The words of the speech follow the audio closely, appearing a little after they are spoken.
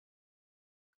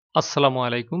আসসালামু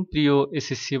আলাইকুম প্রিয়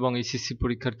এসএসসি এবং এইচএসসি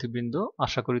পরীক্ষার্থীবৃন্দ,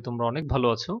 আশা করি তোমরা অনেক ভালো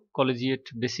আছো। কলেজিয়েট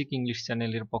বেসিক ইংলিশ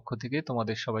চ্যানেলের পক্ষ থেকে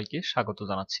তোমাদের সবাইকে স্বাগত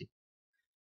জানাচ্ছি।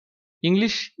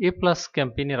 ইংলিশ এ প্লাস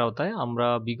ক্যাম্পেইনের আওতায় আমরা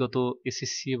বিগত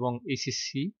এসএসসি এবং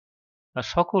এইচএসসি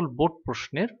সকল বোর্ড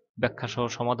প্রশ্নের ব্যাখ্যা সহ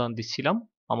সমাধান দিচ্ছিলাম।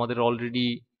 আমাদের অলরেডি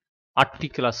 8টি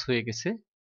ক্লাস হয়ে গেছে,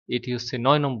 এটি হচ্ছে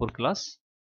 9 নম্বর ক্লাস।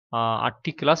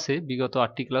 8টি ক্লাসে বিগত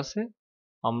 8টি ক্লাসে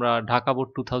আমরা ঢাকা বোর্ড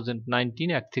 2019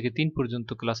 1 থেকে 3 পর্যন্ত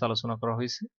ক্লাস আলোচনা করা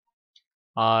হয়েছে,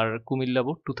 আর কুমিল্লা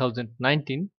বোর্ড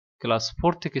 2019 ক্লাস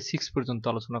 4 থেকে 6 পর্যন্ত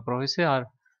আলোচনা করা হয়েছে, আর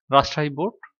রাজশাহী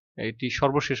বোর্ড এটি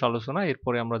সর্বশেষ আলোচনা।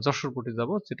 এরপরে আমরা যশোর বোর্ডে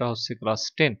যাব, যেটা হচ্ছে ক্লাস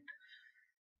 10।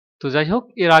 তো যাই হোক,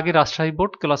 এর আগে রাজশাহী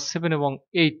বোর্ড ক্লাস 7 এবং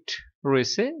 8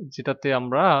 রয়েছে, যেটাতে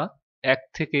আমরা 1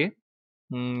 থেকে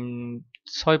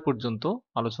 6 পর্যন্ত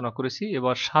আলোচনা করেছি।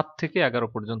 এবার 7 থেকে 11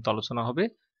 পর্যন্ত আলোচনা হবে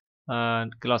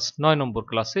ক্লাস 9 নম্বর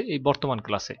ক্লাসে, এই বর্তমান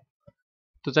ক্লাসে।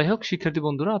 তো যাই হোক শিক্ষার্থী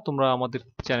বন্ধুরা, তোমরা আমাদের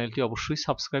চ্যানেলটি অবশ্যই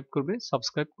সাবস্ক্রাইব করবে।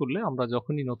 সাবস্ক্রাইব করলে আমরা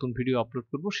যখনই নতুন ভিডিও আপলোড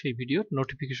করব সেই ভিডিওর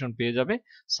নোটিফিকেশন পেয়ে যাবে।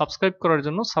 সাবস্ক্রাইব করার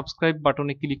জন্য সাবস্ক্রাইব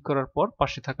বাটনে ক্লিক করার পর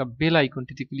পাশে থাকা বেল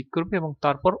আইকনটিতে ক্লিক করবে এবং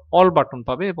তারপর অল বাটন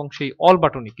পাবে এবং সেই অল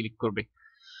বাটনে ক্লিক করবে।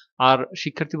 আর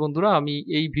শিক্ষার্থী বন্ধুরা, আমি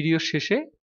এই ভিডিওর শেষে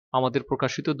আমাদের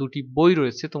প্রকাশিত 2টি বই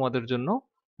রয়েছে তোমাদের জন্য,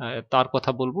 তার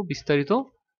কথা বলবো বিস্তারিত।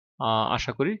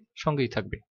 আশা করি সঙ্গেই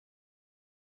থাকবে।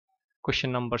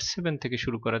 কোয়েশ্চেন নাম্বার 7 থেকে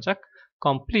শুরু করা যাক।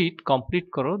 কমপ্লিট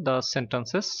করো দ্য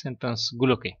সেন্টেন্সেস,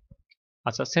 সেন্টেন্সগুলোকে।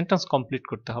 আচ্ছা, সেন্টেন্স কমপ্লিট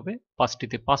করতে হবে।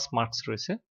 5টিতে 5 মার্কস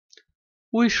রয়েছে।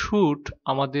 উই শুড,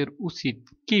 আমাদের উচিত,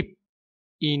 কিপ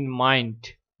ইন মাইন্ড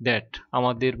দ্যাট,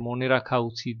 আমাদের মনে রাখা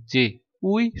উচিত যে।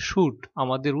 উই শুড,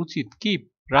 আমাদের উচিত, কিপ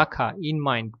রাখা, ইন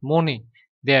মাইন্ড মনে,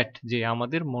 দ্যাট যে,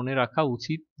 আমাদের মনে রাখা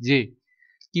উচিত যে।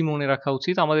 কি মনে রাখা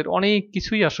উচিত? আমাদের অনেক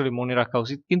কিছুই আসলে মনে রাখা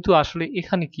উচিত, কিন্তু আসলে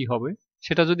এখানে কি হবে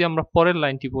সেটা যদি আমরা পরের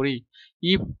লাইনটি পড়ি,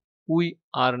 if we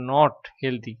are not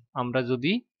healthy, আমরা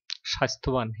যদি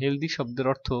স্বাস্থ্যবান, হেলদি শব্দের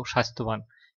অর্থ স্বাস্থ্যবান।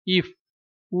 If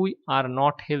we are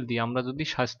not healthy, আমরা যদি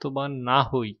স্বাস্থ্যবান না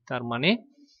হই, তার মানে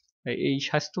এই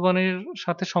স্বাস্থ্যবানের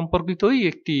সাথে সম্পর্কিতই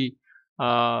একটি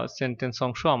সেন্টেন্স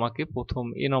অংশ আমাকে প্রথম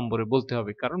এ নম্বরে বলতে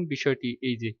হবে, কারণ বিষয়টি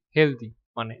এই যে হেলদি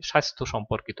মানে স্বাস্থ্য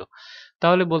সম্পর্কিত।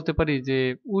 তাহলে বলতে পারি যে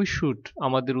উই শুড,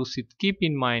 আমাদের উচিত, কিপ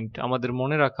ইন মাইন্ড, আমাদের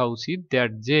মনে রাখা উচিত,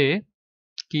 দ্যাট যে,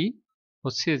 কি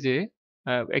হচ্ছে যে,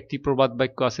 একটি প্রবাদ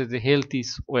বাক্য আছে যে হেলথ ইজ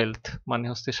ওয়েলথ, মানে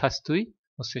হচ্ছে স্বাস্থ্যই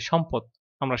হচ্ছে সম্পদ,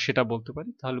 আমরা সেটা বলতে পারি।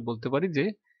 তাহলে বলতে পারি যে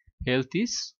health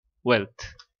is wealth,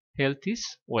 health is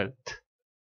wealth.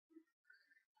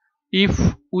 If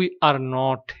we are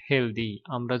not healthy,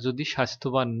 আমরা যদি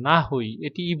স্বাস্থ্যবান না হই,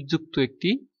 এটি ইফ যুক্ত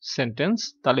একটি সেন্টেন্স,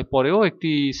 তাহলে পরেও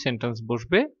একটি সেন্টেন্স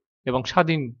বসবে এবং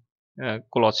স্বাধীন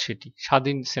ক্লজ, সেটি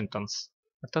স্বাধীন সেন্টেন্স,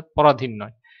 অর্থাৎ পরাধীন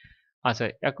নয়। আচ্ছা,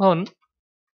 এখন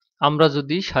আমরা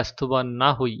যদি স্বাস্থ্যবান না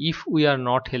হই, if we are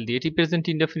not healthy, এটি প্রেজেন্ট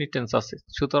ইনডেফিনিট টেন্স আছে,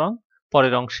 সুতরাং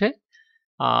পরের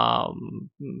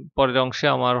অংশে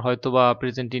আমার হয়তোবা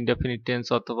প্রেজেন্ট ইনডেফিনিট টেন্স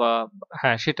অথবা,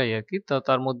 হ্যাঁ সেটাই আর কি,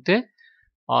 তার মধ্যে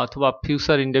অথবা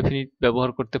ফিউচার ইনডেফিনিট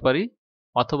ব্যবহার করতে পারি,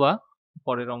 অথবা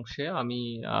পরের অংশে আমি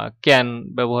ক্যান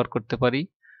ব্যবহার করতে পারি,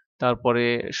 তারপরে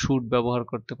শুড ব্যবহার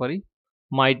করতে পারি,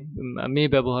 মাইট, মে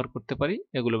ব্যবহার করতে পারি,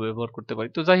 এগুলো ব্যবহার করতে পারি।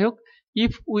 তো যাই হোক,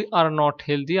 if we are not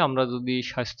healthy, আমরা যদি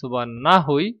স্বাস্থ্যবান না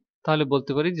হই, তাহলে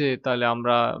বলতে পারি যে, তাহলে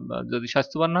আমরা যদি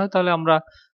স্বাস্থ্যবান না হই, তাহলে আমরা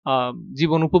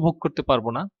জীবন উপভোগ করতে পারবো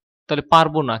না। তাহলে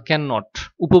পারবো না, ক্যান নট,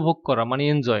 উপভোগ করা মানে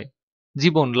এনজয়,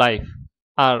 জীবন, লাইফ।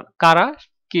 আর কারা,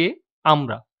 কে,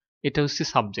 আমরা, এটা হচ্ছে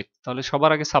সাবজেক্ট। তাহলে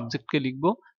সবার আগে সাবজেক্টকে লিখবো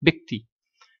ব্যক্তি,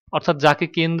 অর্থাৎ যাকে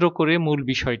কেন্দ্র করে মূল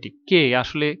বিষয়টি। কে,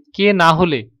 আসলে কে না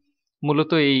হলে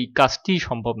মূলত এই কাজটি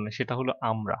সম্ভব নয়, সেটা হলো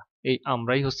আমরা। এই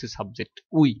আমরাই হচ্ছে সাবজেক্ট,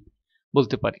 উই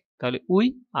বলতে পারি। তাহলে উই,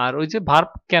 আর ওই যে verb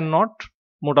can not,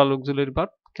 modal auxiliary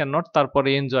verb can not, তারপরে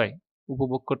এনজয়,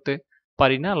 উপভোগ করতে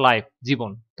পারি না, লাইফ,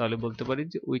 জীবন। তাহলে বলতে পারি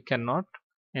যে we can not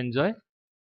enjoy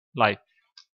life,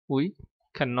 we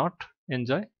can not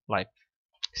enjoy life.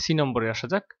 C নম্বরে আসা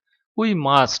যাক। উই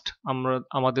মাস্ট,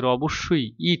 আমাদের অবশ্যই,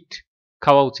 ইট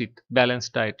খাওয়া উচিত, ব্যালেন্স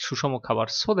ডায়েট, সুষম খাবার,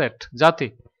 সো দ্যাট, যাতে,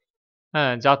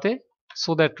 হ্যাঁ যাতে,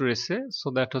 সো দ্যাট রয়েছে, সো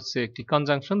দ্যাট হচ্ছে একটি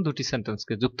কনজাংশন, দুটি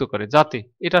সেন্টেন্সকে যুক্ত করে, যাতে,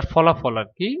 এটার ফলাফল আর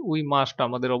কি। উই মাস্ট,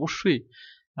 আমাদের অবশ্যই,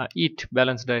 ইট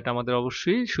ব্যালেন্স ডায়েট, আমাদের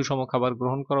অবশ্যই সুষম খাবার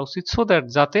গ্রহণ করা উচিত, সো দ্যাট,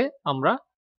 যাতে আমরা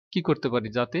কি করতে পারি,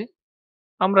 যাতে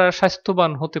আমরা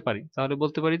স্বাস্থ্যবান হতে পারি। তাহলে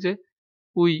বলতে পারি যে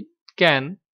উই ক্যান,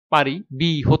 পারি,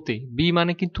 বি হতে, বি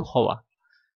মানে কিন্তু হওয়া,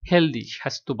 হেলদি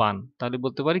স্বাস্থ্যবান। তাহলে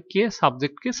বলতে পারি কে,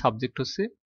 সাবজেক্টকে, সাবজেক্ট হচ্ছে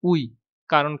উই,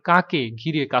 কারণ কাকে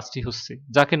ঘিরে কাজটি হচ্ছে,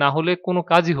 যাকে না হলে কোনো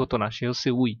কাজই হতো না, সে হচ্ছে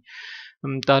উই।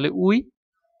 তাহলে উই,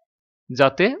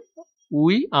 যাতে,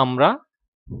 উই আমরা,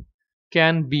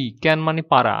 ক্যান বি, ক্যান মানে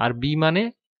পারা, আর বি মানে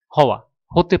হওয়া,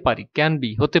 হতে পারি, ক্যান বি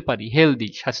হতে পারি হেলদি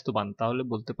স্বাস্থ্যবান, তাহলে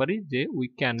বলতে পারি যে উই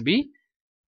ক্যান বি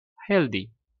হেলদি।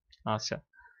 আচ্ছা,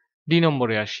 ডি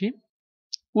নম্বরে আসি।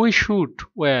 উই শুড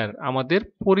ওয়্যার আমাদের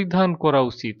পরিধান করা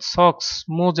উচিত, সক্স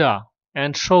মোজা,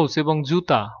 অ্যান্ড শোজ এবং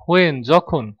জুতা, হোয়েন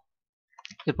যখন,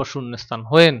 এরপর শূন্যস্থান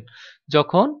হোয়েন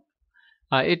যখন,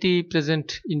 এটি প্রেজেন্ট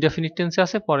ইনডেফিনিট টেন্সে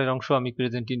আছে, পরের অংশ আমি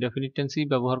প্রেজেন্ট ইনডেফিনিট টেন্সেই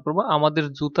ব্যবহার করব। আমাদের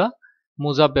জুতা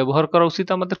মোজা ব্যবহার করা উচিত,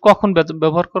 আমাদের কখন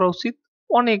ব্যবহার করা উচিত,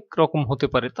 অনেক রকম হতে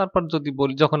পারে। তারপর যদি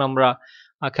বলি যখন আমরা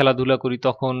খেলাধুলা করি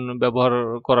তখন ব্যবহার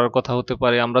করার কথা হতে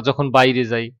পারে, আমরা যখন বাইরে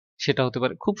যাই সেটা হতে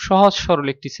পারে। খুব সহজ সরল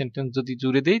একটি সেন্টেন্স যদি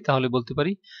জুড়ে দেই তাহলে বলতে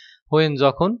পারি হোয়েন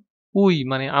যখন, উই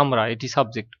মানে আমরা, এটি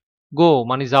সাবজেক্ট, গো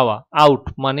মানে যাওয়া, আউট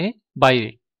মানে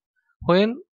বাইরে, হোয়েন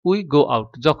উই গো আউট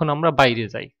যখন আমরা বাইরে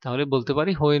যাই, তাহলে বলতে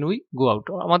পারি হোয়েন উই গো আউট।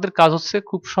 আমাদের কাজ হচ্ছে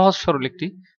খুব সহজ সরল একটি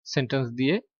সেন্টেন্স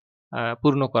দিয়ে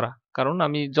পূর্ণ করা, কারণ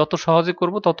আমি যত সহজে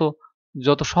করব তত,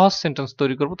 যত সহজ সেন্টেন্স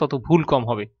তৈরি করব তত ভুল কম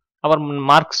হবে, আবার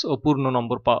মার্কস ও পূর্ণ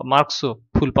নম্বর মার্কসও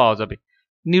ফুল পাওয়া যাবে,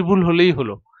 নির্ভুল হলেই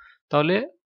হলো। তাহলে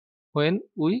হোয়েন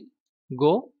উই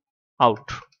গো আউট,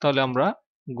 তাহলে আমরা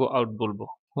গো আউট বলবো,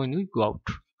 হোয়েন উই গো আউট।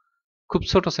 খুব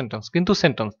ছোট সেন্টেন্স, কিন্তু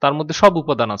সেন্টেন্স, তার মধ্যে সব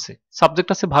উপাদান আছে, সাবজেক্ট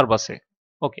আছে, ভার্ব আছে।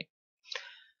 ওকে,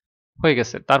 হয়ে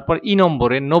গেছে। তারপর ই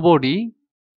নম্বরে নোবডি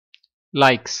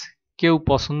লাইকস কেউ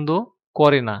পছন্দ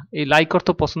করে না, এই লাইক অর্থ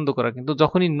পছন্দ করা, কিন্তু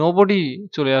যখনই নোবডি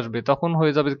চলে আসবে তখন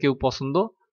হয়ে যাবে কেউ পছন্দ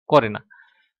করে না।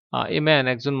 এ ম্যান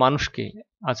একজন মানুষকে,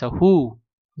 আচ্ছা হু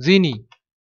যিনি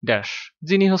ড্যাশ,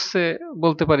 যিনি হচ্ছে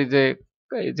বলতে পারি যে,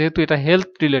 যেহেতু এটা হেলথ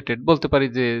রিলেটেড বলতে পারি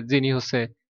যে যিনি হচ্ছে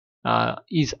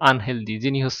ইজ আনহেলদি,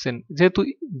 যিনি হচ্ছেন, যেহেতু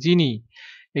যিনি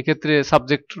এক্ষেত্রে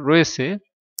সাবজেক্ট রয়েছে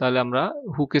তাহলে আমরা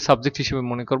হুকে সাবজেক্ট হিসেবে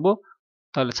মনে করব,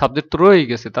 তাহলে সাবজেক্ট তো রয়েই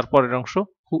গেছে, তারপরের অংশ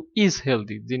হু ইজ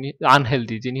হেলদি, যিনি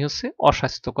আনহেলদি, যিনি হচ্ছে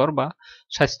অস্বাস্থ্যকর বা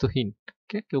স্বাস্থ্যহীন,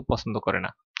 কে কেউ পছন্দ করে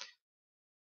না।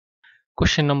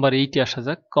 কোশ্চেন নাম্বার 8 আসা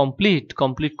যাক। কমপ্লিট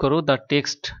করো দ্য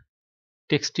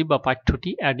টেক্সটটি বা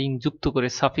পাঠ্যটি অ্যাডিং যুক্ত করে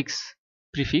সাফিক্স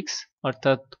প্রিফিক্স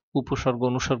অর্থাৎ উপসর্গ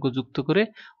অনুসর্গ যুক্ত করে,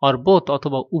 অর বোথ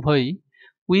অথবা উভয়ই,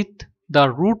 উইথ দ্য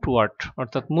রুট ওয়ার্ড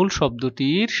অর্থাৎ মূল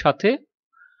শব্দটির সাথে,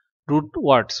 রুট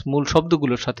ওয়ার্ডস মূল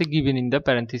শব্দগুলোর সাথে, গিভেন ইন দ্য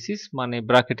প্যারেন্থেসিস মানে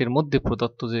ব্র্যাকেটের মধ্যে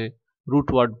প্রদত্ত যে রুট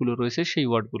ওয়ার্ডগুলো রয়েছে সেই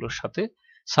ওয়ার্ডগুলোর সাথে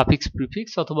সাফিক্স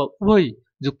প্রিফিক্স অথবা উভয়ই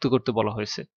যুক্ত করতে বলা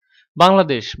হয়েছে।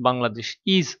 বাংলাদেশ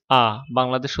ইজ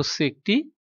বাংলাদেশ হচ্ছে একটি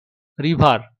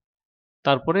রিভার,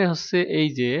 তারপরে হচ্ছে এই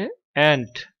যে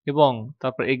অ্যান্ড এবং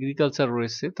তারপর এগ্রিকালচার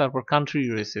রয়েছে, তারপর কান্ট্রি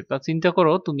রয়েছে। তা চিন্তা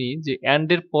করো তুমি যে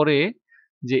অ্যান্ডের পরে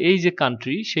যে এই যে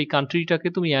কান্ট্রি, সেই কান্ট্রিটাকে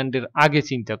তুমি অ্যান্ডের আগে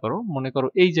চিন্তা করো, মনে করো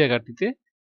এই জায়গাটিতে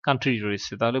কান্ট্রি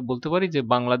রয়েছে, তাহলে বলতে পারি যে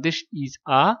Bangladesh is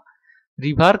a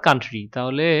river country,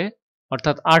 তাহলে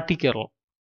অর্থাৎ আর্টিকেল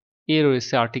এ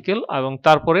রয়েছে আর্টিকেল এবং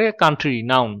তারপরে কান্ট্রি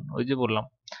নাউন, ওই যে বললাম,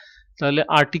 তাহলে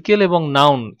আর্টিকেল এবং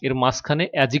নাউন এর মাঝখানে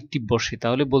অ্যাডজেক্টিভ বসে,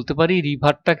 তাহলে বলতে পারি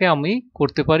রিভারটাকে আমি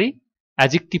করতে পারি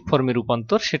অ্যাডজেক্টিভ ফর্মে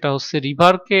রূপান্তর, সেটা হচ্ছে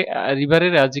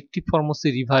রিভারের অ্যাডজেক্টিভ ফর্ম হচ্ছে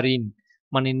রিভারিন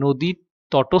মানে নদী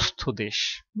তটস্থ দেশ,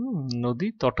 নদী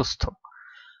তটস্থ।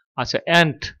 আচ্ছা,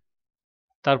 অ্যান্ড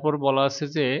তারপর বলা আছে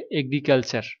যে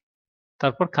এগ্রিকালচার,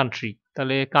 তারপর কান্ট্রি,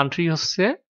 তাহলে কান্ট্রি হচ্ছে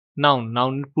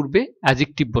নাউনের পূর্বে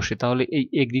অ্যাডজেক্টিভ বসে, তাহলে এই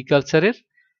এগ্রিকালচারের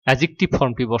অ্যাডজেক্টিভ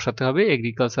ফর্মটি বসাতে হবে।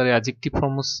 এগ্রিকালচারের অ্যাডজেক্টিভ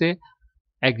ফর্ম হচ্ছে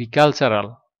এগ্রিকালচারাল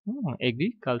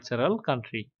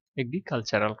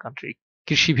কান্ট্রি।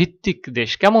 কৃষিভিত্তিক দেশ,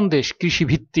 কেমন দেশ?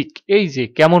 কৃষিভিত্তিক। এই যে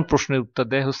কেমন প্রশ্নের উত্তর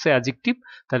দেয় হচ্ছে অ্যাডজেক্টিভ,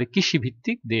 তাহলে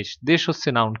কৃষিভিত্তিক দেশ হচ্ছে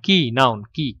নাউন।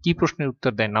 কি প্রশ্নের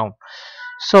উত্তর দেয়? নাউন।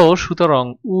 সো সুতরাং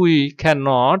উই ক্যান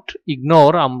নট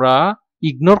ইগনোর, আমরা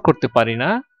ইগনোর করতে পারি না,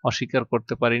 অস্বীকার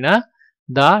করতে পারি না,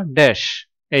 দ্য ড্যাশ,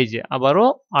 এই যে আবারও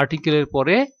আর্টিকেলের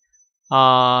পরে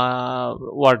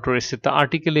ওয়ার্ড রয়েছে, তা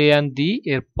আর্টিকেল এ অ্যান্ড দি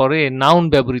এর পরে নাউন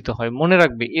ব্যবহৃত হয়, মনে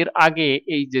রাখবে। এর আগে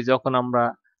এই যে যখন আমরা,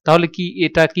 তাহলে কি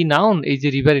এটা কি নাউন? এই যে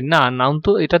রিভারি, না নাউন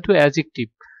তো, এটা তো অ্যাডজেক্টিভ।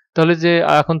 তাহলে যে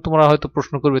এখন তোমরা হয়তো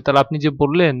প্রশ্ন করবে, তাহলে আপনি যে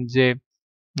বললেন যে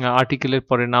আর্টিকেলের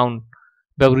পরে নাউন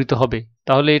ব্যবহৃত হবে,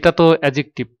 তাহলে এটা তো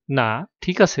অ্যাডজেক্টিভ না,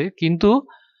 ঠিক আছে, কিন্তু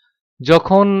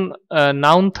যখন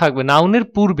নাউন থাকবে, নাউনের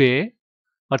পূর্বে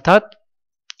অর্থাৎ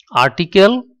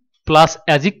article plus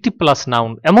adjective plus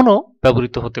noun এমনও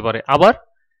ব্যবহৃত হতে পারে, আবার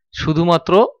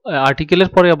শুধুমাত্র আর্টিকেলের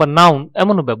পরে আবার নাউন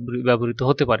এমনও ব্যবহৃত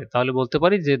হতে পারে। তাহলে বলতে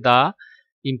পারি যে দা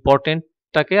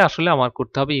ইম্পর্টেন্টটাকে আসলে আমার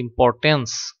করতে হবে ইম্পর্টেন্স,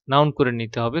 নাউন করে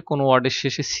নিতে হবে। কোনো ওয়ার্ডের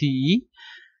শেষে সিই,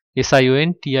 SION,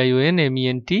 TION,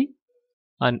 MENT,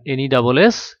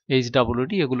 NESS,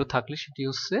 HWD এগুলো থাকলে সেটি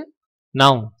হচ্ছে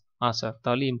নাউন। আচ্ছা,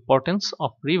 তাহলে importance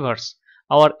of rivers.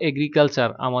 Hour agriculture,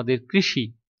 আমাদের কৃষি,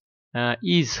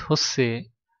 ইজ হচ্ছে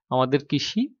আমাদের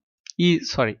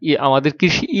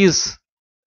কৃষি ইজ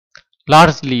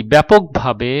লার্জলি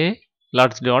ব্যাপকভাবে,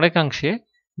 লার্জলি অনেকাংশে,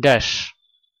 ড্যাশ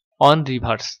অন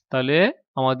রিভার্স, তাহলে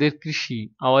আমাদের কৃষি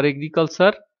আওয়ার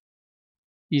এগ্রিকালচার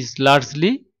ইজ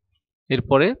লার্জলি,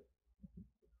 এরপরে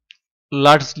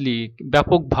লার্জলি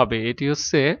ব্যাপকভাবে, এটি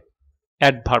হচ্ছে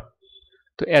অ্যাডভার্ব।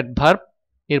 তো অ্যাডভার্ব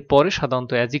এরপরে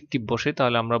সাধারণত অ্যাডজেক্টিভ বসে,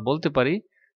 তাহলে আমরা বলতে পারি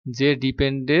যে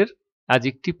ডিপেন্ডের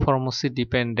অ্যাডজেক্টিভ ফর্ম হচ্ছে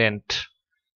ডিপেন্ডেন্ট,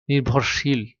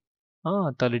 নির্ভরশীল।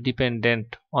 তাহলে ডিপেন্ডেন্ট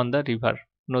অন দ্য রিভার,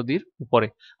 নদীর উপরে।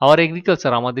 আওয়ার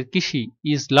এগ্রিকালচার আমাদের কৃষি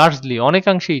ইজ লার্জলি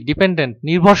অনেকাংশেই ডিপেন্ডেন্ট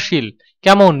নির্ভরশীল।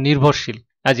 কেমন নির্ভরশীল?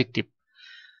 অ্যাডজেক্টিভ।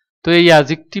 তো এই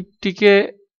অ্যাডজেক্টিভটিকে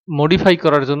মডিফাই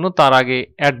করার জন্য তার আগে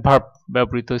অ্যাডভার্ব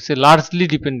ব্যবহৃত হয়েছে, লার্জলি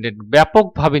ডিপেন্ডেন্ট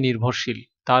ব্যাপকভাবে নির্ভরশীল।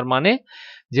 তার মানে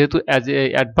যেহেতু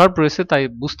অ্যাডভার্ব রয়েছে তাই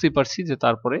বুঝতেই পারছি যে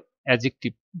তারপরে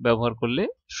অ্যাডজেক্টিভ ব্যবহার করলে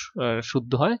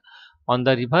শুদ্ধ হয়, অন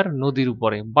দ্য রিভার নদীর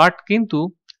উপরে। বাট কিন্তু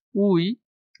উই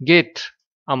গেট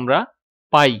আমরা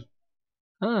পাই,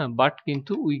 বাট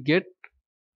কিন্তু we get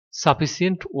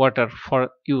sufficient water for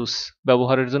use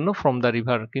ব্যবহারের জন্য ফ্রম দ্য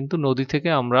রিভার, কিন্তু নদী থেকে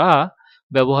আমরা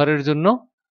ব্যবহারের জন্য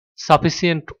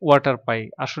সাফিসিয়েন্ট ওয়াটার পাই।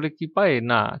 আসলে কি পাই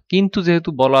না, কিন্তু যেহেতু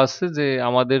বলা আছে যে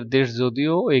আমাদের দেশ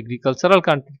যদিও এগ্রিকালচারাল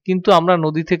কান্ট্রি কিন্তু আমরা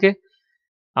নদী থেকে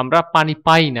আমরা পানি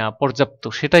পাই না পর্যাপ্ত,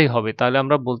 সেটাই হবে। তাহলে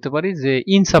আমরা বলতে পারি যে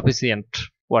insufficient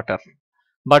water,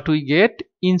 but we get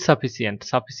insufficient,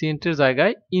 সাফিসিয়েন্টের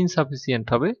জায়গায় ইনসাফিসিয়েন্ট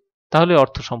হবে, তাহলে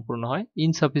অর্থ সম্পূর্ণ হয়।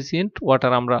 ইনসাফিসিয়েন্ট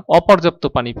ওয়াটার আমরা অপর্যাপ্ত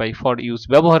পানি পাই ফর ইউজ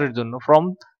ব্যবহারের জন্য ফ্রম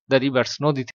দ্য রিভার্স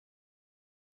নদী থেকে।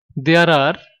 দেয়ার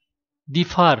আর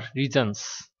ডিফার রিজনস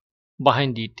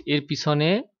বিহাইন্ড ইট, এর পিছনে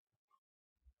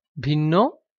ভিন্ন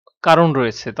কারণ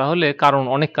রয়েছে, তাহলে কারণ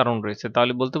অনেক কারণ রয়েছে,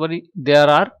 তাহলে বলতে পারি দেয়ার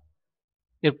আর,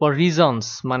 এরপর রিজনস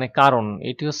মানে কারণ,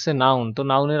 এটি হচ্ছে নাউন, তো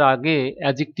নাউনের আগে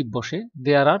অ্যাডজেক্টিভ বসে।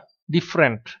 দেয়ার আর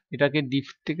ডিফারেন্ট, এটাকে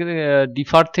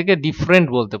ডিফার থেকে ডিফারেন্ট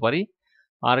বলতে পারি।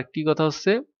 আর একটি কথা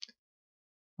হচ্ছে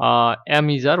am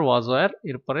is R was were,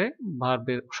 এরপরে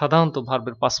ভার্বের সাধারণত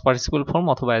ভার্বের পাস্ট পার্টিসিপল ফর্ম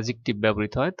অথবা অ্যাডজেক্টিভ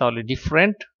ব্যবহৃত হয়, তাহলে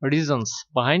different reasons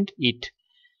behind it.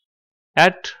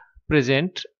 At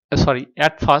present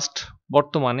at first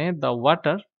বর্তমানে the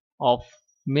water of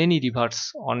many reverse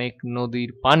অনেক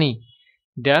নদীর পানি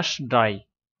ড্যাশ ড্রাই,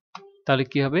 তাহলে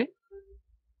কি হবে?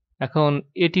 এখন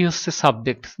এটি হচ্ছে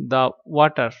সাবজেক্ট, দ্য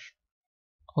ওয়াটার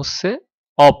হচ্ছে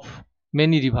অফ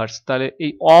মেনি রিভার্স, তাহলে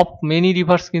এই অফ মেনি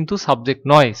রিভার্স কিন্তু সাবজেক্ট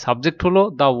নয়, সাবজেক্ট হলো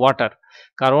দ্য ওয়াটার,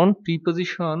 কারণ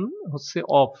প্রিপোজিশন হচ্ছে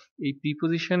অফ, এই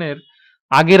প্রিপোজিশনের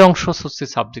আগের অংশ হচ্ছে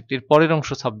সাবজেক্ট, এর পরের অংশ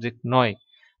সাবজেক্ট নয়।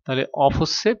 তাহলে অফ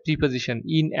হচ্ছে preposition,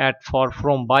 in, at, for,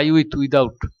 from, by, with,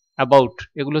 without, about,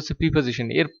 এগুলো হচ্ছে প্রিপোজিশন,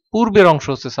 এর পূর্বের অংশ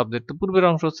হচ্ছে সাবজেক্ট, তো পূর্বের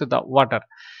অংশ হচ্ছে দ্য ওয়াটার।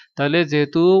 তাহলে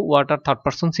যেহেতু water third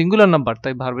person singular number,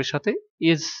 তাই ভার্বের সাথে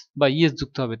এস বা ইএস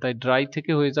যুক্ত হবে, তাই ড্রাই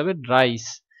থেকে হয়ে যাবে ড্রাইস।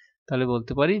 তাহলে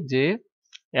বলতে পারি যে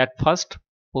অ্যাট ফার্স্ট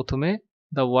প্রথমে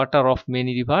the water of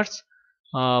many reverse,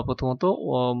 প্রথমত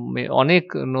অনেক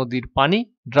নদীর পানি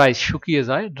ড্রাই শুকিয়ে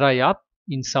যায়, ড্রাই আপ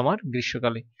ইন সামার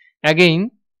গ্রীষ্মকালে। অ্যাগেইন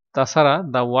তাছাড়া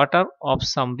the water of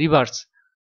some reverse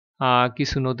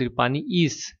কিছু নদীর পানি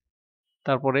ইজ,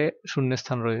 তারপরে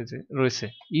শূন্যস্থান রয়েছে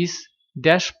ইজ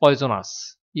ড্যাশ পয়জনাস,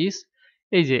 ইজ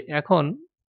এই যে এখন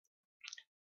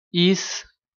ইজ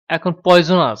এখন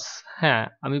পয়জনাস, হ্যাঁ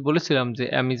আমি বলেছিলাম যে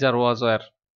অ্যামিজ আর ওয়াজ ওয়ার,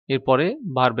 এরপরে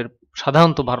ভার্বের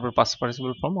সাধারণত ভার্বের পাস্ট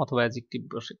পার্টিসিপল ফর্ম অথবা অ্যাডজেক্টিভ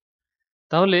বসে।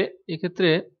 তাহলে এক্ষেত্রে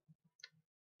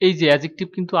এই যে অ্যাডজেক্টিভ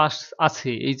কিন্তু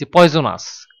আছে, এই যে পয়জনাস,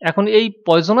 এখন এই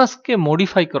পয়জনাসকে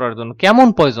মডিফাই করার জন্য কেমন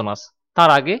পয়জনাস, তার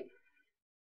আগে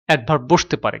অ্যাডভার্ব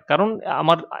বসতে পারে, কারণ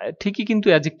আমার ঠিকই কিন্তু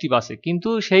অ্যাডজেক্টিভ আছে, কিন্তু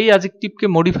সেই অ্যাডজেক্টিভকে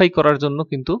মডিফাই করার জন্য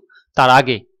কিন্তু তার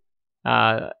আগে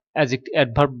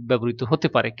অ্যাডভার্ব ব্যবহৃত হতে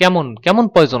পারে। কেমন কেমন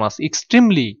পয়জনাস?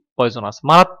 এক্সট্রিমলি পয়জনাস,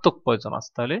 মারাত্মক পয়জনাস,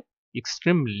 তাহলে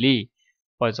এক্সট্রিমলি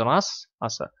পয়জনাস।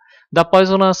 আচ্ছা, দ্য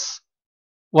পয়জনাস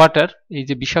ওয়াটার, এই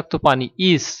যে বিষাক্ত পানি,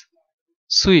 ইজ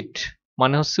সুইট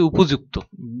মানে হচ্ছে উপযুক্ত।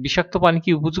 বিষাক্ত পানি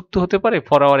কি উপযুক্ত হতে পারে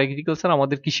ফর আওয়ার এগ্রিকালচার,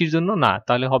 আমাদের কৃষির জন্য? না,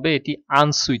 তাহলে হবে এটি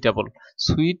আনসুইটেবল।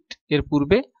 সুইট এর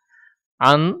পূর্বে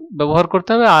আন ব্যবহার করতে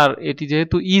হবে, আর এটি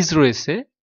যেহেতু ইজ রয়েছে,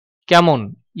 কেমন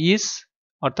ইজ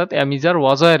অর্থাৎ অ্যামিজার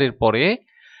ওয়াজার এর পরে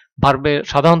ভার্বের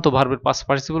সাধারণত ভার্বের পাস্ট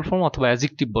পার্টিসিপল ফর্ম অথবা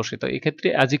অ্যাডজেক্টিভ বসে, তো এক্ষেত্রে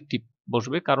অ্যাডজেক্টিভ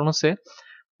বসবে। কারণ হচ্ছে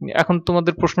এখন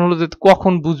তোমাদের প্রশ্ন হলো যে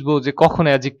কখন বুঝবো যে কখন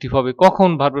অ্যাডজেক্টিভ হবে, কখন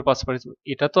ভার্বের পাস্ট পার্টিসিপল,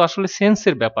 এটা তো আসলে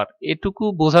সেন্সের ব্যাপার, এটুকু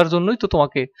বোঝার জন্যই তো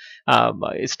তোমাকে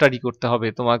স্টাডি করতে হবে,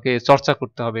 তোমাকে চর্চা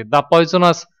করতে হবে। দ্য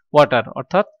পয়জনাস ওয়াটার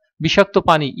অর্থাৎ বিষাক্ত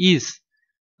পানি ইজ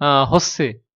হচ্ছে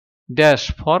ড্যাশ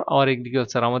ফর আওয়ার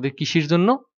এগ্রিকালচার, আমাদের কৃষির জন্য,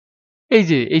 এই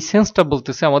যে এই সেন্সটা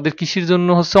বলতেছে আমাদের কৃষির জন্য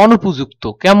হচ্ছে অনুপযুক্ত।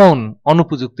 কেমন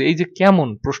অনুপযুক্ত? এই যে কেমন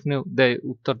প্রশ্নে দেয়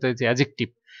উত্তর দেয় যে অ্যাডজেক্টিভ,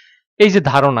 এই যে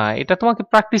ধারণা, এটা তোমাকে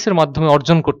প্র্যাকটিসের মাধ্যমে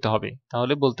অর্জন করতে হবে।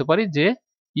 তাহলে বলতে পারি যে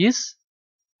ইজ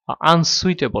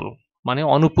আনসুইটেবল মানে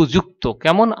অনুপযুক্ত।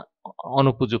 কেমন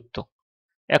অনুপযুক্ত?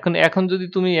 এখন যদি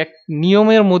তুমি এক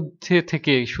নিয়মের মধ্যে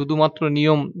থেকে শুধুমাত্র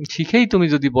নিয়ম শিখেই তুমি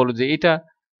যদি বলো যে এটা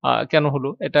কেন হলো,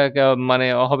 এটা মানে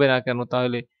হবে না কেন,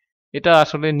 তাহলে এটা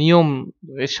আসলে নিয়ম,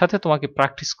 এর সাথে তোমাকে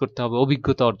প্র্যাকটিস করতে হবে,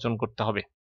 অভিজ্ঞতা অর্জন করতে হবে।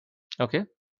 ওকে,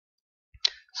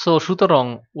 সো সুতরাং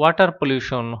ওয়াটার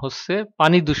পলিউশন হচ্ছে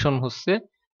পানি দূষণ,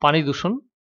 পানি দূষণ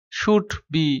শুড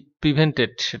বি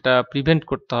প্রিভেন্টেড, সেটা প্রিভেন্ট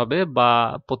করতে হবে বা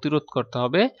প্রতিরোধ করতে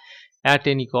হবে অ্যাট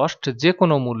এনি কস্ট, যে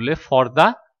কোনো মূল্যে, ফর দ্য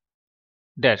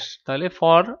ড্যাশ, তাহলে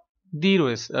ফর দি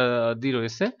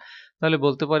রয়েছে, তাহলে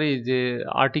বলতে পারি যে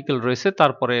আর্টিকেল রয়েছে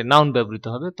তারপরে নাউন ব্যবহৃত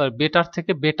হবে, তাহলে বেটার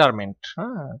থেকে বেটারমেন্ট,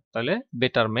 হ্যাঁ, তাহলে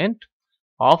betterment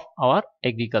of our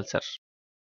agriculture.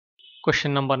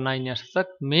 Question number 9 আসা যাক,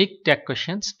 মেক ট্যাগ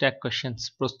কোশ্চেন্স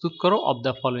প্রস্তুত করো অফ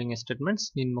দ্য ফলোইং স্টেটমেন্টস,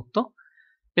 নিম্নোক্ত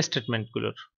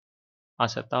স্টেটমেন্টগুলোর।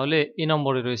 আচ্ছা, তাহলে এই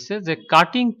নম্বরে রয়েছে যে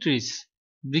cutting trees,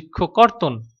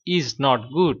 বৃক্ষকর্তন, is not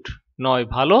good, নয়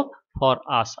ভালো, ফর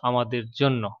আস, আমাদের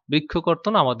জন্য,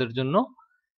 বৃক্ষকর্তন আমাদের জন্য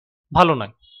ভালো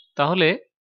নয়। তাহলে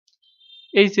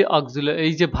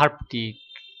এই যে ভার্বটি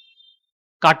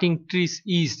কাটিং ট্রিজ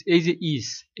ইজ, এই যে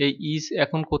এই ইজ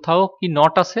এখন কোথাও কি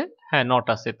নট আছে? হ্যাঁ, নট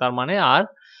আছে, তার মানে আর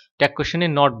ট্যাগ কোশ্চেনে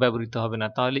নট ব্যবহৃত হবে না,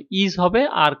 তাহলে ইজ হবে।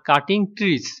 আর কাটিং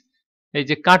ট্রিজ, এই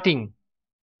যে কাটিং,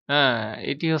 হ্যাঁ,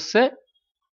 এটি হচ্ছে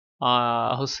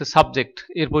সাবজেক্ট,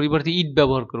 এর পরিবর্তে ইট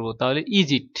ব্যবহার করব, তাহলে ইজ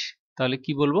ইট, তাহলে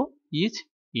কি বলবো? Is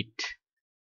it,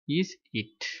 is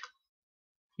it,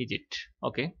 is it.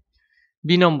 Okay,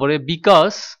 B নম্বরে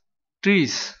বিকজ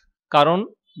ট্রিজ, কারণ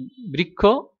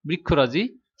বৃক্ষরাজি,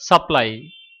 সাপ্লাই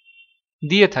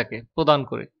দিয়ে থাকে, প্রদান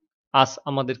করে, আস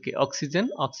আমাদেরকে,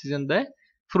 অক্সিজেন দেয়,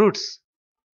 ফ্রুটস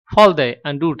ফল দেয়,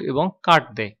 অ্যান্ড রুট এবং কাঠ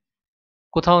দেয়।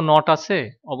 কোথাও নট আছে?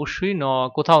 অবশ্যই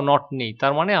কোথাও নট নেই,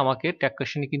 তার মানে আমাকে ট্যাগ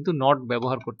কোশ্চেনে কিন্তু নট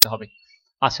ব্যবহার করতে হবে।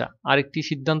 আচ্ছা, আরেকটি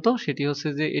সিদ্ধান্ত, সেটি হচ্ছে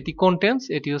যে এটি কোন টেন্স?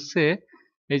 এটি হচ্ছে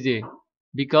এই যে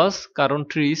বিকজ, কারণ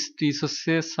ট্রিজ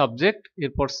হচ্ছে সাবজেক্ট,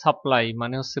 এরপর সাপ্লাই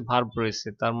মানে হচ্ছে ভার্ব রয়েছে,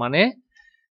 তার মানে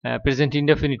প্রেজেন্ট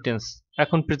ইনডেফিনিট টেন্স।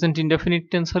 এখন প্রেজেন্ট ইনডেফিনিট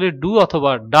টেন্স হলে ডু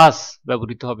অথবা ডাজ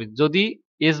ব্যবহৃত হবে, যদি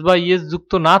এস বা ইএস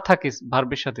যুক্ত না থাকে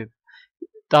ভার্বের সাথে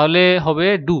তাহলে হবে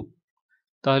ডু,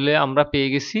 তাহলে আমরা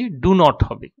পেয়ে গেছি ডু নট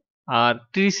হবে। আর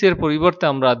ট্রিস এর পরিবর্তে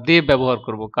আমরা দে ব্যবহার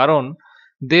করব, কারণ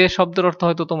দে শব্দের অর্থ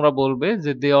হয়তো তোমরা বলবে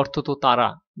যে দে অর্থ তো তারা,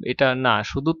 এটা না,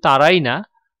 শুধু তারাই না,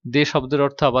 দে শব্দের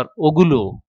অর্থ আবার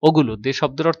ওগুলো, দে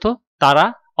শব্দের অর্থ তারা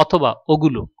অথবা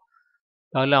ওগুলো,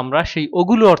 তাহলে আমরা সেই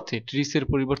ওগুলো অর্থে ট্রিস এর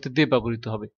পরিবর্তে দে ব্যবহৃত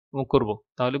হবে এবং করব,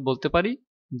 তাহলে বলতে পারি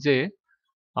যে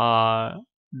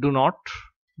ডু নট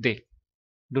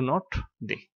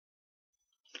দে।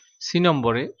 সি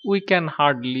নম্বরে we can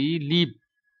hardly live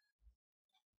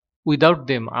without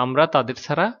them, আমরা তাদের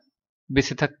ছাড়া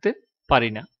বেঁচে থাকতে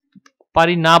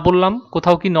পারি না বললাম,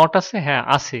 কোথাও কি নট আছে? হ্যাঁ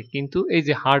আছে, কিন্তু এই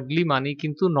যে হার্ডলি মানে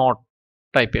কিন্তু নট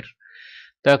টাইপের,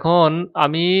 তো এখন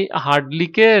আমি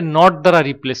হার্ডলিকে নট দ্বারা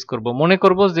রিপ্লেস করব, মনে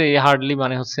করব যে হার্ডলি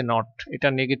মানে হচ্ছে নট, এটা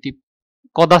নেগেটিভ,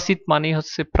 কদাচিৎ মানে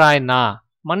হচ্ছে প্রায় না,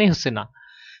 মানে হচ্ছে না,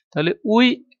 তাহলে উই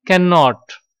ক্যান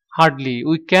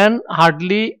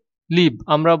হার্ডলি লিভ,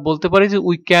 আমরা বলতে পারি যে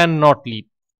we can not live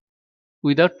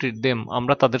without them,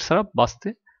 আমরা তাদের ছাড়া বাঁচতে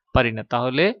পারি না,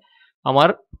 তাহলে আমার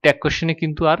ট্যাগ কোশ্চেনে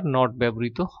কিন্তু আর নট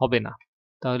ব্যবহৃত হবে না,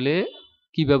 তাহলে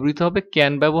কি ব্যবহৃত হবে?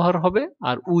 ক্যান ব্যবহার হবে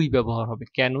আর উই ব্যবহার হবে,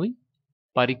 ক্যান উই,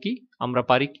 পারি কি, আমরা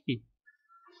পারি কি।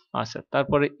 আচ্ছা,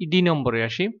 তারপরে ডি নম্বরে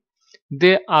আসি,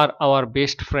 দে আর আওয়ার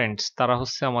বেস্ট ফ্রেন্ডস, তারা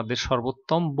হচ্ছে আমাদের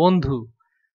সর্বোত্তম বন্ধু,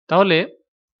 তাহলে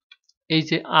এই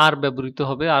যে আর ব্যবহৃত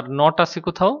হবে, আর নট আছে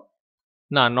কোথাও?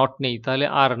 না, নট নেই, তাহলে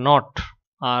আর নট,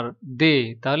 আর দে,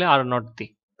 তাহলে আর নট দে,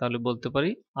 তাহলে বলতে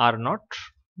পারি আর নট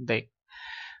দে।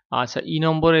 আচ্ছা, ই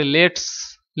নম্বরে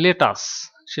লেটাস,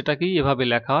 সেটা কি এভাবে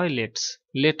লেখা হয়,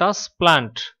 let us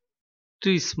plant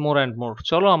trees more and more,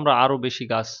 চলো আমরা আরো বেশি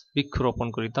গাছ বৃক্ষরোপণ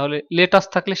করি, তাহলে লেটাস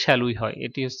থাকলে শ্যাল উই হয়,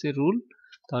 এটি হচ্ছে রুল,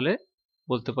 তাহলে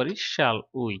বলতে পারি শ্যাল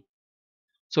উই।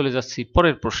 চলে যাচ্ছি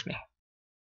পরের প্রশ্নে।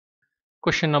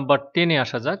 কোশ্চেন নাম্বার 10-এ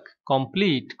আসা যাক,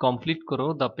 কমপ্লিট করো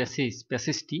দ্য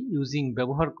প্যাসেজটি ইউজিং,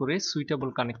 ব্যবহার করে সুইটেবল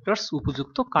কানেক্টরস,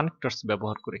 উপযুক্ত কানেক্টরস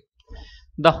ব্যবহার করে।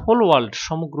 দ্য হোল ওয়ার্ল্ড,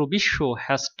 সমগ্র বিশ্ব,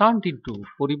 হ্যাজ টার্নড ইনটু,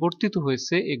 পরিবর্তিত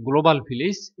হয়েছে, এ গ্লোবাল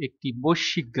ভিলেজ, একটি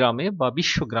বৈশ্বিক গ্রামে বা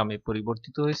বিশ্বগ্রামে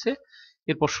পরিবর্তিত হয়েছে,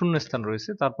 এরপর শূন্যস্থান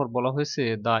রয়েছে, তারপর বলা হয়েছে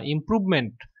দ্য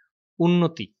ইমপ্রুভমেন্ট,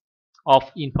 উন্নতি, অফ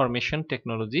ইনফরমেশন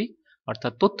টেকনোলজি,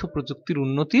 অর্থাৎ তথ্য প্রযুক্তির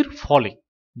উন্নতির ফলে,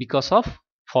 বিকজ অফ,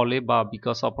 ফলে বা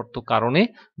বিকজ অফ অর্থ কারণে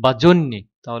বা জন্যে,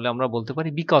 তাহলে আমরা বলতে পারি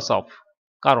বিকজ অফ,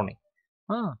 কারণে,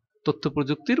 হ্যাঁ, তথ্য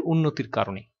প্রযুক্তির উন্নতির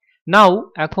কারণে। নাও,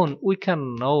 এখন, উই ক্যান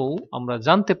নাও, আমরা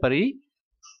জানতে পারি,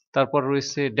 তারপর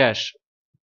রয়েছে ড্যাশ,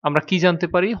 আমরা কি জানতে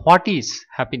পারি? হোয়াট ইজ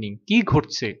হ্যাপেনিং, কি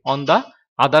ঘটছে, on the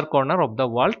other corner of the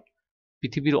world,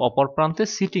 পৃথিবীর অপর প্রান্তে,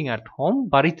 সিটিং অ্যাট হোম,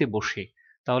 বাড়িতে বসে,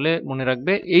 তাহলে মনে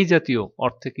রাখবে এই জাতীয়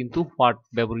অর্থে কিন্তু হোয়াট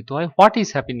ব্যবহৃত হয়। হোয়াট ইজ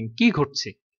হ্যাপেনিং, কি ঘটছে,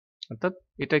 অর্থাৎ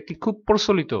এটা একটি খুব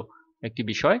প্রচলিত একটি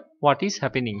বিষয়। হোয়াট ইজ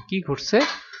হ্যাপেনিং, কি ঘটছে,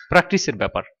 প্র্যাকটিসের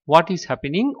ব্যাপার। What is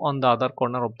happening on the other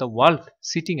corner of the world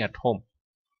sitting at home.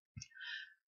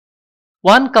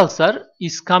 One culture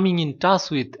is coming in touch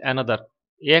with another,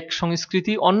 এক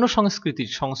সংস্কৃতি অন্য সংস্কৃতির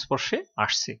সংস্পর্শে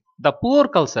আসছে। দ্য পুয়ার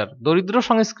কালচার, দরিদ্র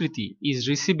সংস্কৃতি, ইজ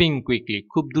রিসিভিং কুইকলি,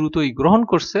 খুব দ্রুতই গ্রহণ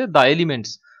করছে দ্য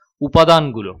এলিমেন্টস,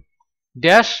 উপাদানগুলো,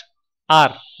 ড্যাশ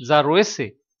আর, যা রয়েছে,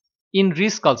 ইন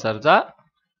রিচ কালচার, যা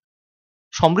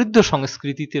সমৃদ্ধ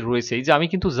সংস্কৃতিতে রয়েছে। এই যে আমি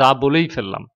কিন্তু যা বলেই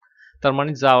ফেললাম, তার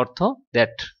মানে যা অর্থ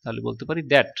দ্যাট, তাহলে বলতে পারি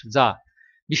দ্যাট, যা।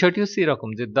 বিষয়টি হচ্ছে এরকম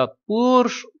যে দ্য পুয়ার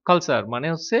কালচার মানে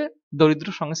হচ্ছে দরিদ্র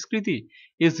সংস্কৃতি,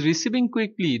 is receiving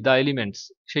quickly the elements,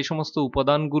 সেই সমস্ত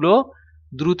উপাদানগুলো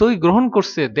দ্রুতই গ্রহণ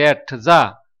করছে, দ্যাট, যা,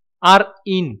 আর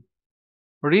ইন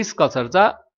রিচ কালচার, যা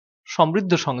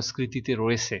সমৃদ্ধ সংস্কৃতিতে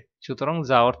রয়েছে। সুতরাং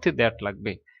যা অর্থে দ্যাট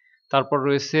লাগবে। তারপর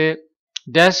রয়েছে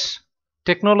ড্যাশ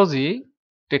টেকনোলজি,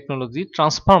 টেকনোলজি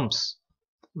ট্রান্সফর্মস,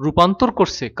 রূপান্তর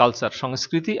করছে কালচার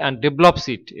সংস্কৃতি, অ্যান্ড ডেভেলপস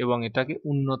ইট, এবং এটাকে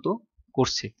উন্নত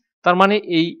করছে। তার মানে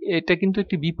এটা কিন্তু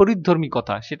একটি বিপরীতধর্মী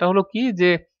কথা। সেটা হলো কি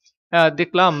যে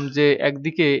দেখলাম যে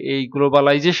একদিকে এই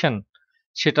গ্লোবালাইজেশন,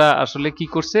 সেটা আসলে কি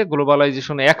করছে,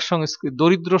 গ্লোবালাইজেশন এক সংস্কৃতি,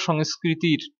 দরিদ্র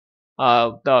সংস্কৃতির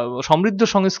সমৃদ্ধ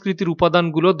সংস্কৃতির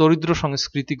উপাদানগুলো দরিদ্র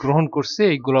সংস্কৃতি গ্রহণ করছে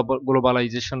এই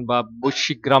গ্লোবালাইজেশন বা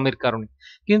বৈশ্বিক গ্রামের কারণে।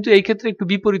 কিন্তু এই ক্ষেত্রে একটু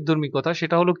বিপরীতধর্মী কথা,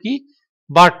 সেটা হলো কি,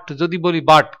 বাট, যদি বলি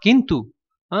বাট, কিন্তু,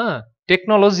 হ্যাঁ,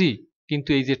 টেকনোলজি, কিন্তু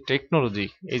এই যে টেকনোলজি,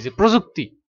 এই যে প্রযুক্তি,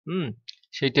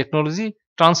 সেই টেকনোলজি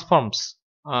ট্রান্সফর্মস,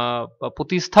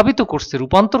 প্রতিস্থাপিত করছে,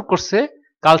 রূপান্তর করছে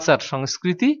কালচার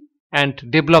সংস্কৃতি, অ্যান্ড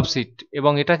ডেভেলপস ইট,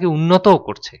 এবং এটাকে উন্নতও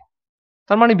করছে।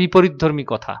 তার মানে বিপরীতধর্মী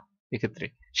কথা এক্ষেত্রে,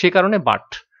 সে কারণে বাট।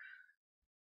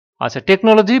 আচ্ছা,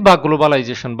 টেকনোলজি বা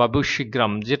গ্লোবালাইজেশন বা বৈশ্বিক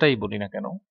গ্রাম যেটাই বলি না কেন।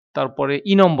 তারপরে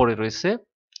ই নম্বরে রয়েছে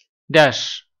dash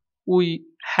we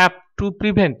have to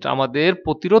prevent, আমাদের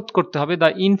প্রতিরোধ করতে হবে দ্য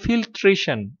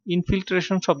ইনফিল্ট্রেশন,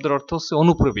 ইনফিল্ট্রেশন শব্দের অর্থ হচ্ছে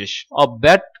অনুপ্রবেশ, অফ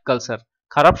ব্যাড কালচার,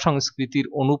 খারাপ সংস্কৃতির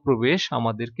অনুপ্রবেশ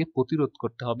আমাদেরকে প্রতিরোধ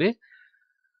করতে হবে।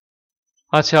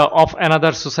 আচ্ছা, অফ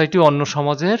অ্যানাদার সোসাইটি, অন্য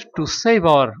সমাজের, to save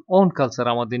our own culture,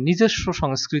 আমাদের নিজস্ব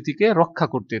সংস্কৃতিকে রক্ষা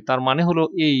করতে। তার মানে হলো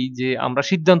এই যে আমরা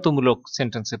সিদ্ধান্তমূলক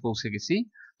সেন্টেন্সে পৌঁছে গেছি।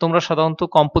 তোমরা সাধারণত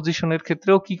কম্পোজিশনের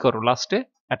ক্ষেত্রেও কি করো, লাস্টে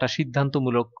একটা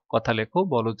সিদ্ধান্তমূলক কথা লেখো,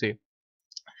 বলো যে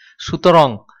সুতরাং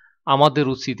আমাদের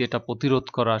উচিত এটা প্রতিরোধ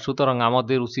করা, সুতরাং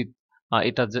আমাদের উচিত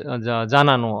এটা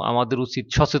জানানো, আমাদের উচিত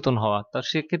সচেতন হওয়া। তা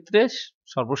সেক্ষেত্রে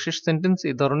সর্বশেষ সেন্টেন্স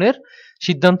এই ধরনের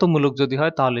সিদ্ধান্তমূলক যদি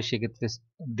হয় তাহলে সেক্ষেত্রে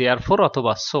দেয়ারফর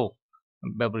অথবা সো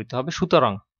ব্যবহৃত হবে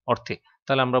সুতরাং অর্থে।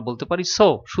 তাহলে আমরা বলতে পারি সো,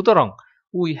 সুতরাং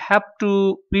উই হ্যাভ টু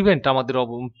প্রিভেন্ট, আমাদের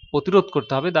প্রতিরোধ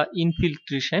করতে হবে দ্য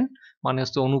ইনফিল্ট্রেশন মানে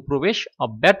হচ্ছে অনুপ্রবেশ, অফ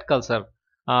ব্যাড কালচার,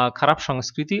 খারাপ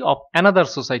সংস্কৃতি, অফ অ্যানাদার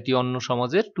সোসাইটি, অন্য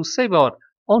সমাজের, to save our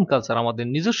own culture, আমাদের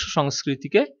নিজস্ব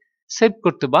সংস্কৃতিকে সেভ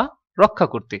করতে বা রক্ষা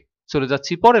করতে। চলে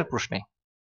যাচ্ছি পরের প্রশ্নে।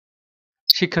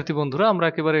 শিক্ষার্থী বন্ধুরা, আমরা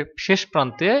একেবারে শেষ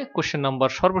প্রান্তে কোশ্চেন নাম্বার,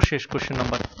 সর্বশেষ কোশ্চেন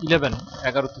নাম্বার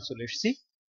 11 চলে এসেছি।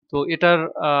 তো এটার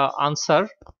আনসার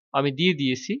আমি দিয়ে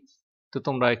দিয়েছি, তো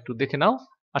তোমরা একটু দেখে নাও।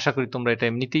 আশা করি তোমরা এটা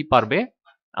এমনিতেই পারবে,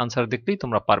 আনসার দেখলেই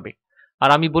তোমরা পারবে। আর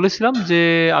আমি বলেছিলাম যে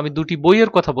আমি দুটি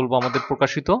বইয়ের কথা বলবো আমাদের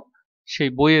প্রকাশিত, সেই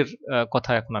বইয়ের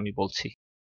কথা এখন আমি বলছি।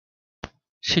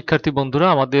 শিক্ষার্থী বন্ধুরা,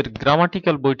 আমাদের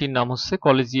গ্রামাটিক্যাল বইটির নাম হচ্ছে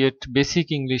কলেজিয়েট বেসিক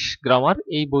ইংলিশ গ্রামার।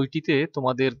 এই বইটিতে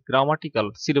তোমাদের গ্রামাটিক্যাল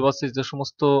সিলেবাসের যে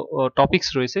সমস্ত টপিকস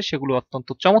রয়েছে সেগুলো অত্যন্ত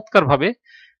চমৎকারভাবে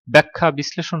ব্যাখ্যা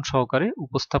বিশ্লেষণ সহকারে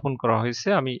উপস্থাপন করা হয়েছে।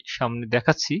 আমি সামনে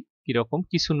দেখাচ্ছি কিরকম,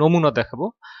 কিছু নমুনা দেখাবো।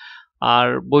 আর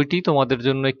বইটি তোমাদের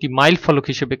জন্য একটি মাইল ফলক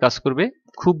হিসেবে কাজ করবে।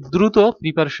 খুব দ্রুত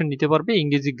প্রিপারেশন নিতে পারবে,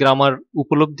 ইংরেজি গ্রামার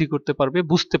উপলব্ধি করতে পারবে,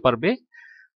 বুঝতে পারবে।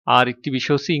 আর একটি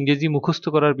বিষয় হচ্ছে ইংরেজি মুখস্থ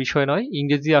করার বিষয় নয়,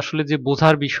 ইংরেজি আসলে যে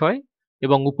বোঝার বিষয়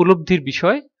এবং উপলব্ধির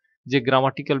বিষয়, যে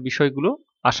গ্রামাটিক্যাল বিষয়গুলো,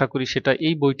 আশা করি সেটা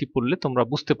এই বইটি পড়লে তোমরা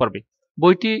বুঝতে পারবে।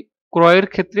 বইটি ক্রয়ের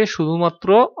ক্ষেত্রে শুধুমাত্র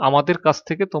আমাদের কাছ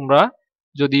থেকে তোমরা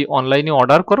যদি অনলাইনে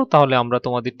অর্ডার করো তাহলে আমরা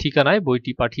তোমাদের ঠিকানায়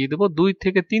বইটি পাঠিয়ে দেব। 2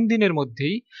 থেকে 3 দিনের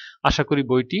মধ্যেই আশা করি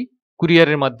বইটি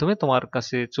কুরিয়ারের মাধ্যমে তোমার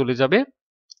কাছে চলে যাবে।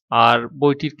 আর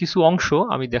বইটির কিছু অংশ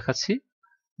আমি দেখাচ্ছি।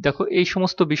 দেখো, এই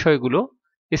সমস্ত বিষয়গুলো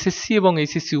এসএসসি এবং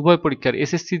এইচএসসি উভয় পরীক্ষার,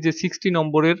 এসএসসি যে 60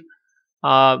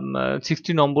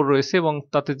 নম্বর রয়েছে এবং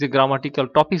তাতে যে গ্রামাটিক্যাল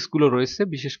টপিকস গুলো রয়েছে,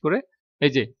 বিশেষ করে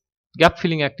এই যে gap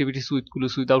filling activities, with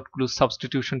clues, without clues,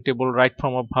 substitution table, right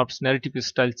form of verbs, narrative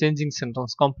style, changing sentence,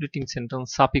 completing sentence,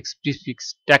 suffix, prefix,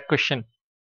 tag question,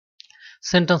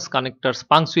 sentence connectors,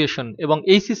 punctuation, এবং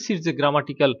এইচএসসির যে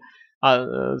গ্রামাটিক্যাল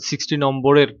 60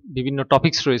 নম্বরের বিভিন্ন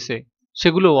টপিকস রয়েছে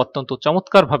সেগুলো অত্যন্ত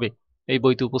চমৎকারভাবে এই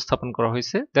বইতে উপস্থাপন করা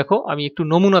হয়েছে। দেখো আমি একটু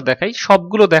নমুনা দেখাই,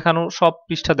 সব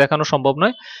পৃষ্ঠা দেখানো সম্ভব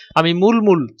নয়। আমি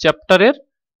মূল চ্যাপ্টারের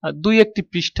 2-1টি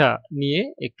পৃষ্ঠা নিয়ে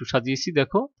একটু সাজিয়েছি।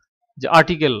 দেখো যে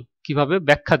আর্টিকেল কিভাবে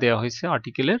ব্যাখ্যা দেওয়া হয়েছে,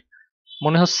 আর্টিকেলের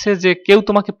মনে হচ্ছে যে কেউ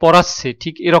তোমাকে পড়াচ্ছে,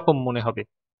 ঠিক এরকম মনে হবে।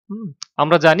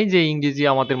 আমরা জানি যে ইংরেজি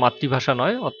আমাদের মাতৃভাষা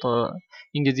নয়,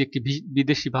 ইংরেজি একটি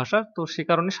বিদেশি ভাষা, তো সে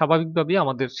কারণে স্বাভাবিকভাবেই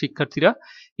আমাদের শিক্ষার্থীরা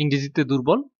ইংরেজিতে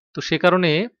দুর্বল। তো সে কারণে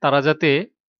তারা যাতে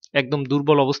একদম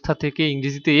দুর্বল অবস্থা থেকে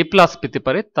ইংরেজিতে A+ পেতে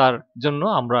পারে, তার জন্য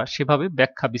আমরা সেভাবে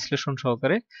ব্যাখ্যা বিশ্লেষণ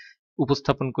সহকারে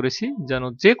উপস্থাপন করেছি, যেন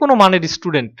যে কোনো মানের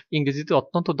স্টুডেন্ট ইংরেজিতে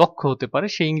অত্যন্ত দক্ষ হতে পারে,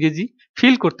 সে ইংরেজি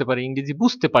ফিল করতে পারে, ইংরেজি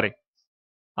বুঝতে পারে।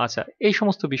 আচ্ছা, এই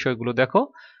সমস্ত বিষয়গুলো দেখো।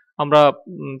 আমরা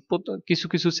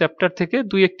কিছু চ্যাপ্টার থেকে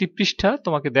 2-1টি পৃষ্ঠা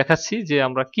তোমাকে দেখাচ্ছি যে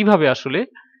আমরা কিভাবে আসলে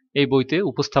এই বইতে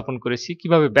উপস্থাপন করেছি,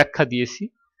 কিভাবে ব্যাখ্যা দিয়েছি,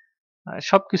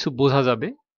 সবকিছু বোঝা যাবে,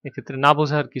 এক্ষেত্রে না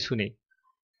বোঝার কিছু নেই।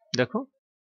 দেখো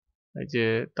এই যে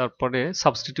তারপরে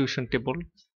সাবস্টিটিউশন টেবল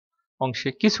অংশে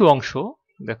কিছু অংশ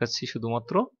দেখাচ্ছি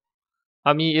শুধুমাত্র।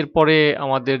 আমি এরপরে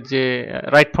আমাদের যে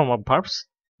রাইট ফর্ম অফ ভার্বস,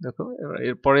 দেখো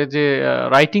এরপরে যে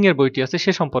রাইটিং এর বইটি আছে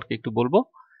সে সম্পর্কে একটু বলবো।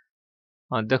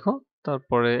 দেখো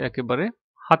তারপরে একেবারে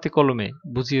হাতে কলমে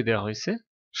বুঝিয়ে দেওয়া হয়েছে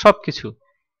সবকিছু।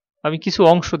 আমি কিছু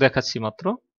অংশ দেখাচ্ছি মাত্র।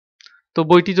 তো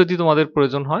বইটি যদি তোমাদের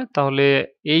প্রয়োজন হয় তাহলে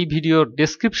এই ভিডিওর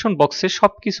ডেসক্রিপশন বক্সে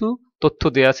সবকিছু তথ্য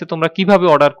দেওয়া আছে। তোমরা কিভাবে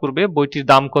অর্ডার করবে, বইটির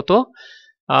দাম কত,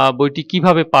 বইটি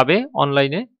কিভাবে পাবে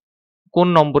অনলাইনে, কোন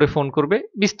নম্বরে ফোন করবে,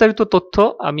 বিস্তারিত তথ্য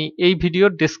আমি এই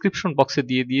ভিডিওর ডেসক্রিপশন বক্সে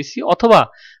দিয়ে দিয়েছি। অথবা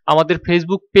আমাদের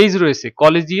ফেসবুক পেজ রয়েছে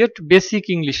কলেজিয়েট বেসিক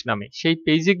ইংলিশ নামে, সেই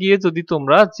পেজে গিয়ে যদি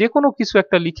তোমরা যে কোনো কিছু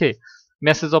একটা লিখে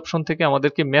মেসেজ অপশন থেকে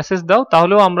আমাদেরকে মেসেজ দাও,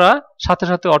 তাহলেও আমরা সাথে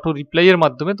সাথে অটো রিপ্লাই এর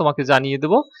মাধ্যমে তোমাকে জানিয়ে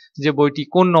দেব যে বইটি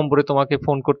কোন নম্বরে তোমাকে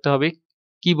ফোন করতে হবে,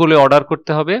 কি বলে অর্ডার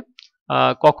করতে হবে,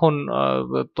 কখন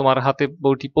তোমার হাতে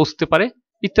বইটি পৌঁছতে পারে,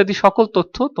 ইত্যাদি সকল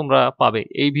তথ্য তোমরা পাবে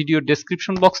এই ভিডিওর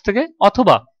ডেসক্রিপশন বক্স থেকে,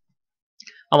 অথবা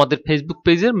আমাদের ফেসবুক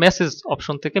পেজের মেসেজ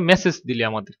অপশন থেকে মেসেজ দিলে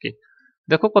আমাদেরকে।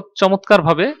 দেখো কত চমৎকার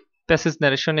ভাবে প্যাসেজ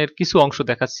ন্যারেশনের কিছু অংশ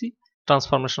দেখাচ্ছি,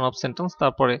 ট্রান্সফরমেশন অফ সেন্টেন্স,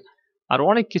 তারপরে আরো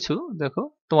অনেক কিছু। দেখো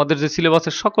তোমাদের যে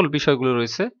সিলেবাসের সকল বিষয়গুলো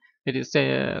রয়েছে, এটি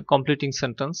কমপ্লিটিং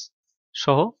সেন্টেন্স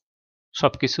সহ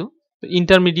সবকিছু।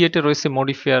 ইন্টারমিডিয়েটে রয়েছে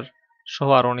মডিফায়ার সহ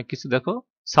আরো অনেক কিছু। দেখো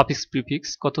সাফিক্স প্রিফিক্স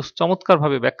কত চমৎকার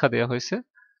ভাবে ব্যাখ্যা দেওয়া হয়েছে।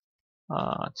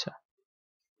 আচ্ছা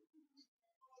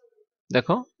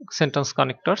দেখো সেন্টেন্স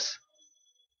কানেক্টরস,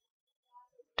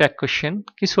 ট্যাগ কোয়েশ্চেন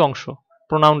কিছু অংশ,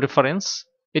 প্রোনাউন রেফারেন্স,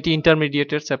 এটি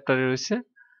ইন্টারমিডিয়েটের চ্যাপ্টারে রয়েছে।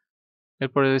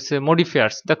 এরপরে রয়েছে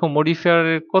মডিফায়ার্স। দেখো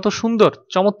মডিফায়ারের কত সুন্দর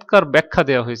চমৎকার ব্যাখ্যা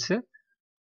দেওয়া হয়েছে।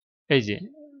 এই যে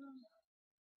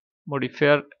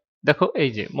মডিফায়ার, দেখো এই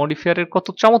যে মডিফায়ারের কত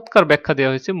চমৎকার ব্যাখ্যা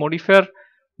দেওয়া হয়েছে। মডিফায়ার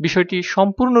বিষয়টি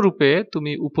সম্পূর্ণরূপে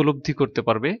তুমি উপলব্ধি করতে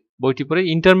পারবে বইটি পড়ে।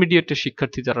 ইন্টারমিডিয়েটের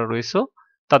শিক্ষার্থী যারা রয়েছে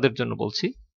তাদের জন্য বলছি,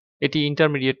 এটি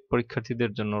ইন্টারমিডিয়েট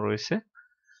পরীক্ষার্থীদের জন্য রয়েছে।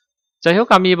 যাই হোক,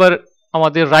 আমি এবার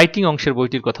আমাদের রাইটিং অংশের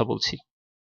বইটির কথা বলছি।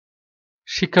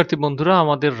 শিক্ষার্থী বন্ধুরা,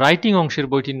 আমাদের রাইটিং অংশের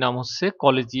বইটির নাম হচ্ছে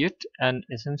collegiate and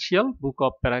essential book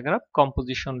of paragraph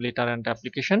composition letter and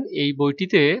application. এই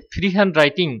বইটিতে ফ্রি হ্যান্ড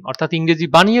রাইটিং অর্থাৎ ইংরেজি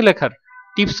বানিয়ে লেখার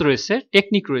টিপস রয়েছে,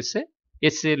 টেকনিক রয়েছে,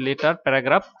 এসে, লেটার,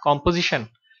 প্যারাগ্রাফ, কম্পোজিশন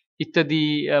ইত্যাদি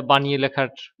বানিয়ে লেখার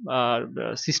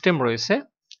সিস্টেম রয়েছে।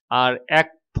 আর এক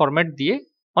ফরম্যাট দিয়ে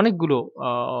অনেকগুলো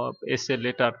এসে,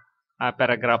 লেটার,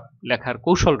 প্যারাগ্রাফ লেখার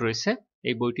কৌশল রয়েছে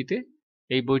এই বইটিতে।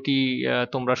 এই বইটি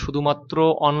তোমরা শুধুমাত্র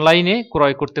অনলাইনে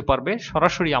ক্রয় করতে পারবে,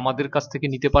 সরাসরি আমাদের কাছ থেকে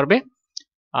নিতে পারবে।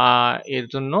 এর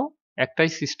জন্য একটাই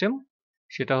সিস্টেম,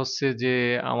 সেটা হচ্ছে যে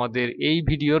আমাদের এই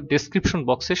ভিডিওর ডেসক্রিপশন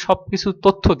বক্সে সবকিছু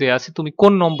তথ্য দেয়া আছে। তুমি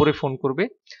কোন নম্বরে ফোন করবে,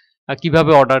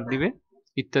 কিভাবে অর্ডার দিবে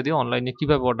ইত্যাদি, অনলাইনে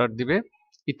কিভাবে অর্ডার দিবে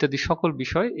ইত্যাদি সকল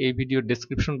বিষয় এই ভিডিওর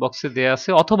ডেসক্রিপশন বক্সে দেয়া আছে।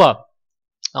 অথবা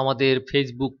আমাদের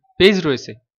ফেসবুক পেজ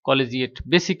রয়েছে কলেজিয়েট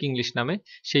বেসিক ইংলিশ নামে,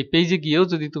 সেই পেজে গিয়েও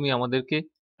যদি তুমি আমাদেরকে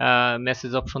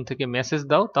মেসেজ অপশন থেকে মেসেজ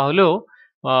দাও, তাহলেও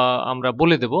আমরা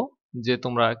বলে দেব যে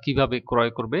তোমরা কিভাবে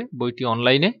ক্রয় করবে বইটি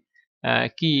অনলাইনে,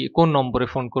 কোন নম্বরে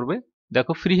ফোন করবে।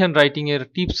 দেখো ফ্রি হ্যান্ড রাইটিং এর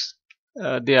টিপস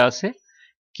দেয়া আছে,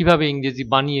 কিভাবে ইংরেজি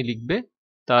বানিয়ে লিখবে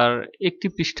তার একটি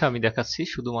পৃষ্ঠা আমি দেখাচ্ছি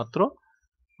শুধুমাত্র,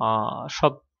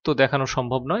 সব তো দেখানো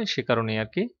সম্ভব নয়, সে কারণে আর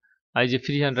কি। এই যে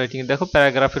ফ্রি হ্যান্ড রাইটিং এ দেখো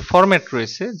প্যারাগ্রাফের ফরম্যাট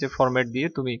রয়েছে, যে ফরম্যাট দিয়ে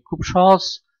তুমি খুব সহজ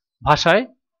ভাষায়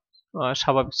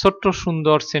স্বাভাবিক ছোট্ট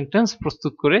সুন্দর সেন্টেন্স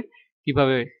প্রস্তুত করে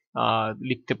কিভাবে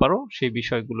লিখতে পারো সেই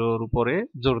বিষয়গুলোর উপরে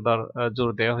জোর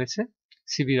দেওয়া হয়েছে।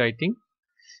 সিভি রাইটিং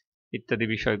ইত্যাদি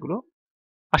বিষয়গুলো।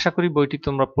 আশা করি বইটি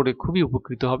তোমরা পড়ে খুবই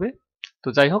উপকৃত হবে। তো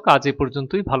যাই হোক, আজ এ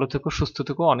পর্যন্তই। ভালো থেকো, সুস্থ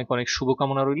থেকো, অনেক অনেক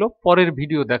শুভকামনা রইল। পরের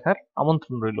ভিডিও দেখার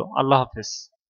আমন্ত্রণ রইল। আল্লাহ হাফেজ।